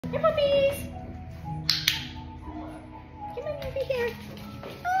Here, puppies. Come on over here.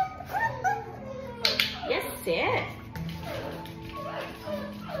 Yes, sit.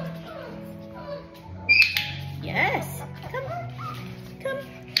 Yes. Come. Come.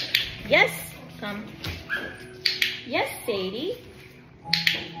 Yes. Come. Yes, Sadie.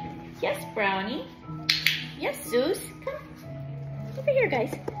 Yes, Brownie. Yes, Zeus. Come. Over here,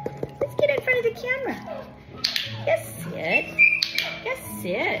 guys. Let's get in front of the camera. Yes, sit. Yes,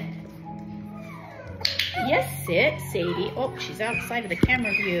 sit. Yes, sit, Sadie. Oh, she's outside of the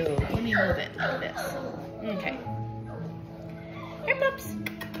camera view. Let me move it like this. Okay. Here, pups.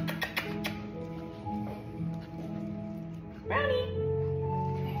 Brownie.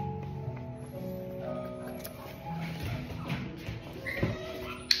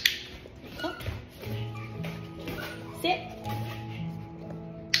 Oh. Sit.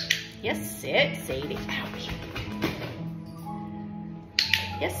 Yes, sit, Sadie. Ouch.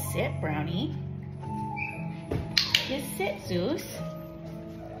 Yes, sit, Brownie. Yes, sit, Zeus.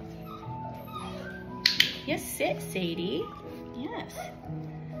 Yes, sit, Sadie. Yes.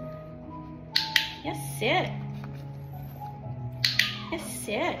 Yes, sit. Yes,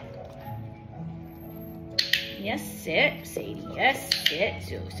 sit. Yes, sit, Sadie. Yes, sit,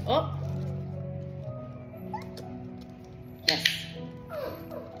 Zeus. Oh. Yes.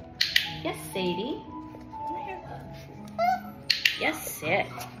 Yes, Sadie. Come here. Yes, sit.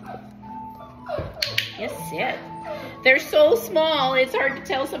 Yes, sit. They're so small, it's hard to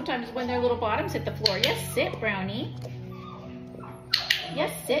tell sometimes when their little bottoms hit the floor. Yes, sit, Brownie.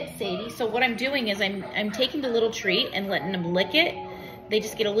 Yes, sit, Sadie. So what I'm doing is I'm taking the little treat and letting them lick it. They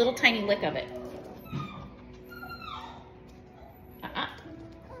just get a little tiny lick of it.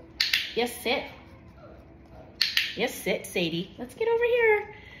 Yes, sit. Yes, sit, Sadie. Let's get over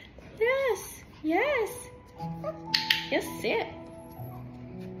here. Yes, yes. Yes, sit.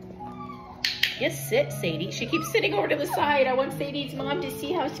 Yes, sit, Sadie. She keeps sitting over to the side. I want Sadie's mom to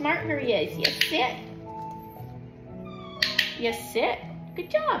see how smart her is. Yes, sit. Yes, sit. Good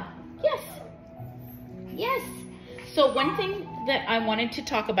job. Yes. Yes. So one thing that I wanted to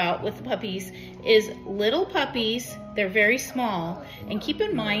talk about with the puppies is little puppies, they're very small. And keep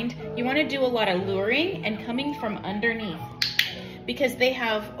in mind, you want to do a lot of luring and coming from underneath, because they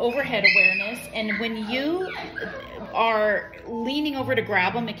have overhead awareness, and when you are leaning over to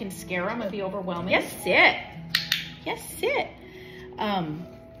grab them, it can scare them and be overwhelming. Yes, sit. Yes, sit.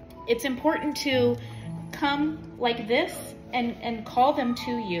 It's important to come like this and call them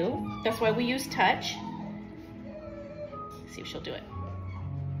to you. That's why we use touch. Let's see if she'll do it.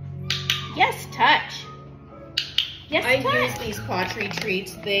 Yes, touch. Yes, touch. I use these pottery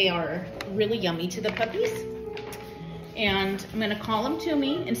treats. They are really yummy to the puppies. And I'm gonna call them to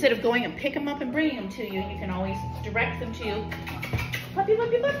me. Instead of going and pick them up and bringing them to you, you can always direct them to you. Puppy,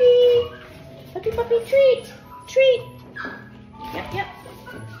 puppy, puppy. Puppy, puppy, treat, treat. Yep, yep.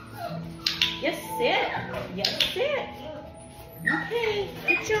 Yes, sit. Yes, sit. Okay,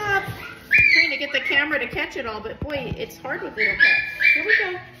 good job. Trying to get the camera to catch it all, but boy, it's hard with little pets. Here we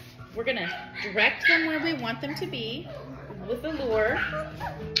go. We're gonna direct them where we want them to be with the lure.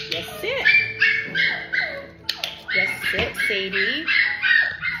 Yes, sit. Yes, sit, Sadie.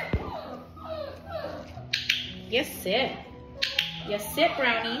 Yes, sit. Yes, sit,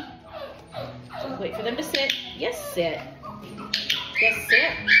 Brownie. Wait for them to sit. Yes, sit. Yes,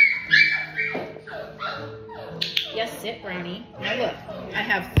 sit. Yes, sit, Brownie. Now look, I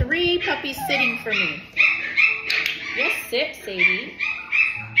have 3 puppies sitting for me. Yes, sit, Sadie.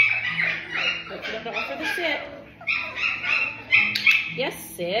 Wait for them to offer the sit. Yes,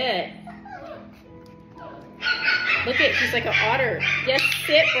 sit. Look at, she's like an otter. Yes,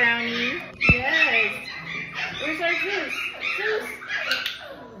 sit, Brownie. Yes. Where's our Zeus? Zeus.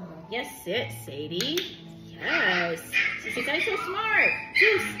 Yes, sit, Sadie. Yes. This guy's so smart.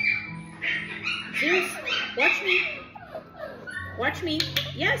 Zeus. Zeus, watch me. Watch me.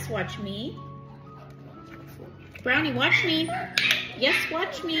 Yes, watch me. Brownie, watch me. Yes,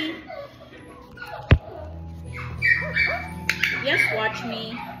 watch me. Yes, watch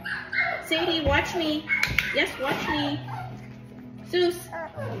me. Sadie, watch me. Yes, watch me. Zeus,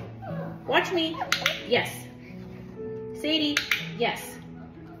 watch me. Yes. Sadie, yes.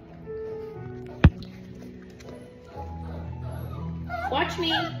 Watch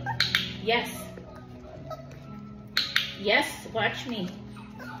me. Yes. Yes, watch me.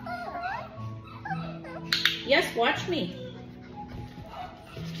 Yes, watch me.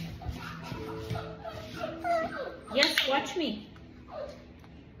 Yes, watch me.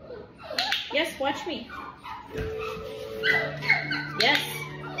 Yes, watch me. Yes.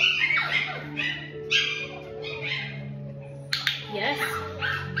 Yes.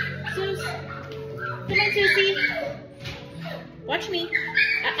 Susie. Watch me.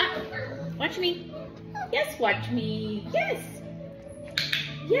 Watch me. Yes, watch me. Yes.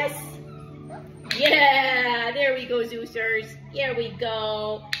 Yes. Yeah, there we go, Zeusers. Here we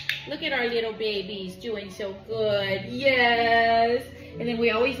go. Look at our little babies doing so good. Yes. And then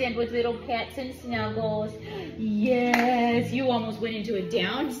we always end with little pets and snuggles. Yes. You almost went into a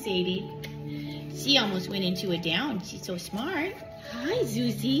down, Sadie. She almost went into a down. She's so smart. Hi,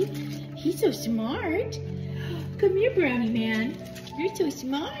 Zuzi. He's so smart. Come here, Brownie Man. You're so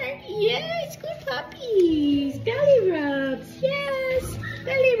smart. Yes, good puppies. Belly rubs. Yes,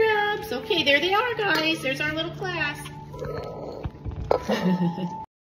 belly rubs. Okay, there they are, guys. There's our little class.